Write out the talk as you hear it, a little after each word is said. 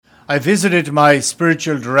I visited my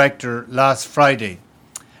spiritual director last Friday,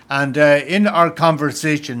 and in our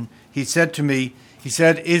conversation, he said to me,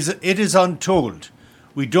 it is untold.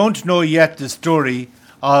 We don't know yet the story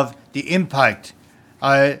of the impact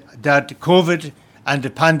that COVID and the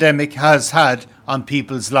pandemic has had on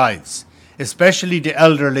people's lives, especially the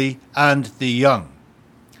elderly and the young.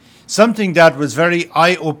 Something that was very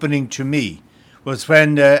eye-opening to me was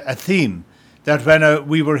when a theme that when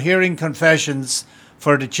we were hearing confessions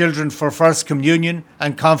for the children for First Communion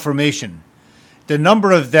and Confirmation, the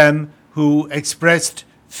number of them who expressed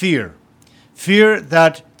fear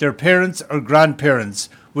that their parents or grandparents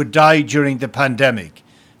would die during the pandemic,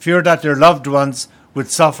 fear that their loved ones would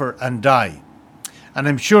suffer and die. And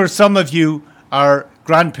I'm sure some of you are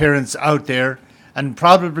grandparents out there, and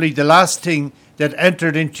probably the last thing that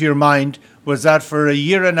entered into your mind was that for a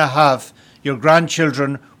year and a half, your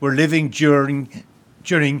grandchildren were living during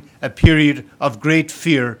a period of great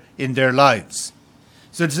fear in their lives.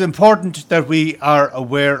 So it's important that we are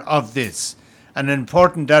aware of this, and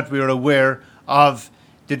important that we are aware of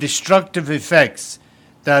the destructive effects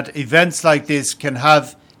that events like this can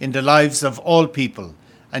have in the lives of all people,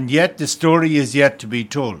 and yet the story is yet to be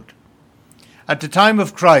told. At the time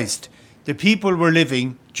of Christ, the people were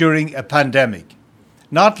living during a pandemic,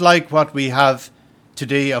 not like what we have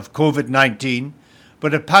today of COVID-19,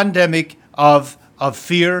 but a pandemic of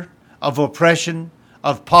fear, of oppression,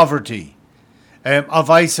 of poverty, of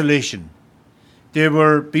isolation. They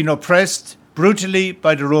were being oppressed brutally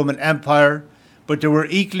by the Roman Empire, but they were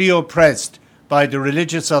equally oppressed by the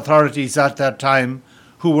religious authorities at that time,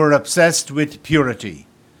 who were obsessed with purity.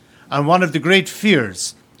 And one of the great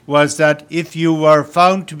fears was that if you were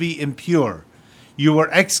found to be impure, you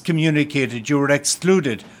were excommunicated, you were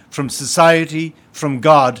excluded from society, from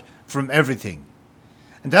God, from everything.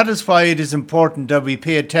 And that is why it is important that we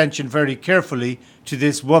pay attention very carefully to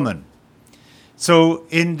this woman. So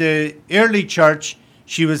in the early church,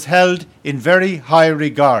 she was held in very high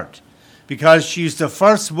regard because she's the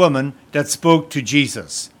first woman that spoke to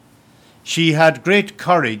Jesus. She had great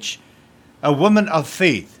courage, a woman of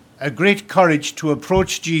faith, a great courage to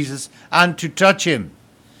approach Jesus and to touch him.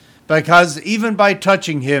 Because even by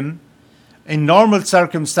touching him, in normal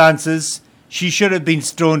circumstances, she should have been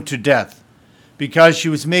stoned to death, because she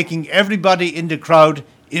was making everybody in the crowd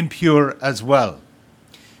impure as well.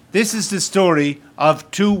 This is the story of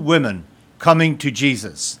two women coming to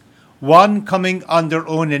Jesus. One coming on their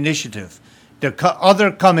own initiative, the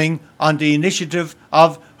other coming on the initiative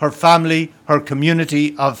of her family, her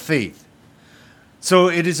community of faith. So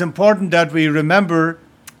it is important that we remember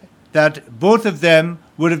that both of them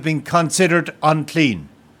would have been considered unclean.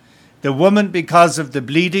 The woman because of the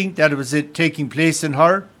bleeding that was taking place in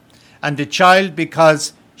her, and the child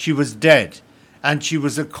because she was dead and she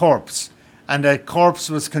was a corpse, and a corpse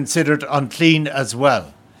was considered unclean as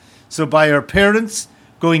well. So by her parents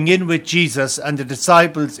going in with Jesus and the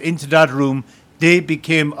disciples into that room, they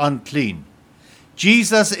became unclean.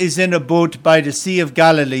 Jesus is in a boat by the Sea of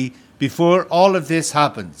Galilee before all of this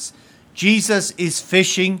happens. Jesus is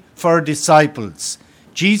fishing for disciples.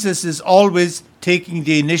 Jesus is always taking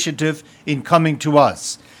the initiative in coming to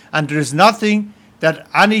us. And there is nothing that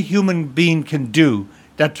any human being can do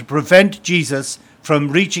that to prevent Jesus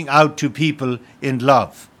from reaching out to people in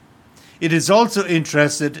love. It is also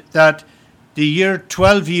interesting that the year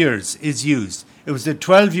 12 years is used. It was a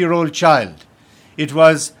 12-year-old child. It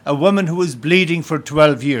was a woman who was bleeding for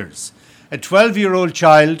 12 years. A 12-year-old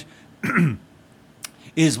child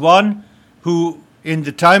is one who, in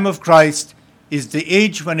the time of Christ, is the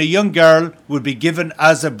age when a young girl would be given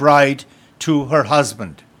as a bride to her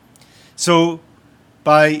husband. So,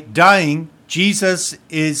 by dying,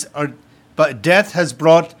 but death has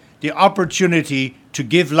brought the opportunity to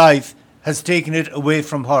give life, has taken it away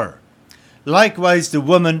from her. Likewise, the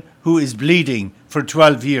woman who is bleeding for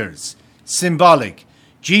 12 years, symbolic.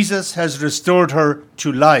 Jesus has restored her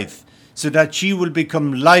to life so that she will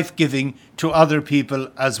become life-giving to other people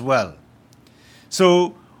as well.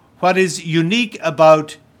 So, what is unique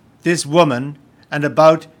about this woman and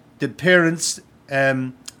about the parents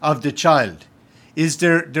of the child is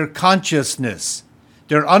their consciousness,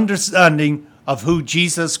 their understanding of who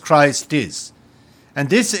Jesus Christ is. And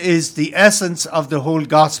this is the essence of the whole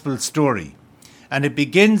gospel story. And it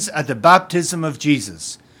begins at the baptism of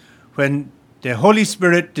Jesus, when the Holy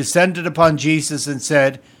Spirit descended upon Jesus and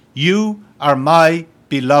said, "You are my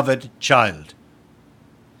beloved child."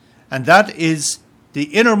 And that is the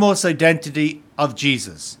innermost identity of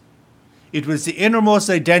Jesus. It was the innermost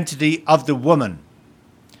identity of the woman,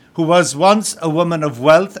 who was once a woman of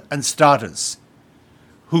wealth and status,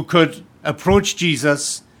 who could approach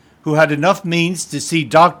Jesus who had enough means to see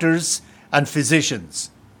doctors and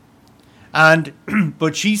physicians. And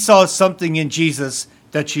but she saw something in Jesus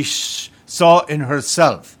that she saw in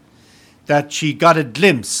herself, that she got a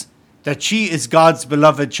glimpse that she is God's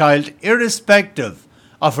beloved child, irrespective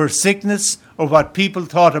of her sickness or what people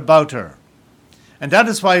thought about her. And that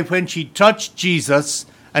is why when she touched Jesus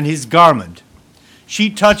and his garment, she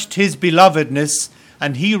touched his belovedness,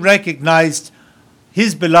 and he recognized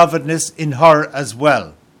his belovedness in her as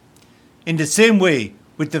well. In the same way,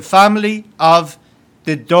 with the family of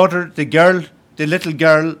the daughter, the little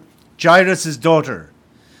girl, Jairus' daughter,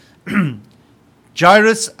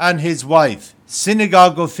 Jairus and his wife,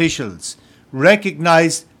 synagogue officials,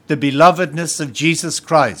 recognized the belovedness of Jesus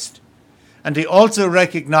Christ. And they also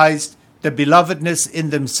recognized the belovedness in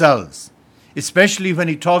themselves, especially when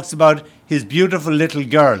he talks about his beautiful little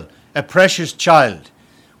girl, a precious child.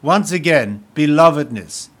 Once again,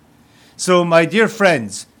 belovedness. So, my dear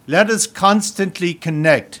friends, let us constantly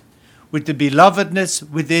connect with the belovedness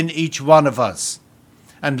within each one of us.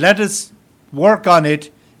 And let us work on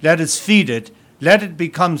it, let us feed it, let it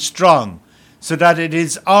become strong, so that it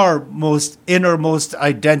is our most innermost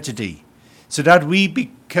identity, so that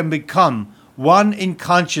we can become one in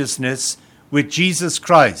consciousness with Jesus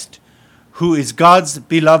Christ, who is God's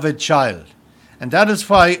beloved child. And that is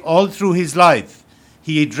why all through his life,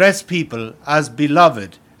 he addressed people as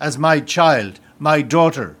beloved, as my child, my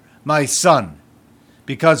daughter, my son,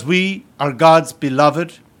 because we are God's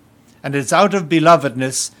beloved, and it's out of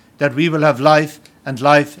belovedness that we will have life and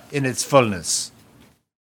life in its fullness.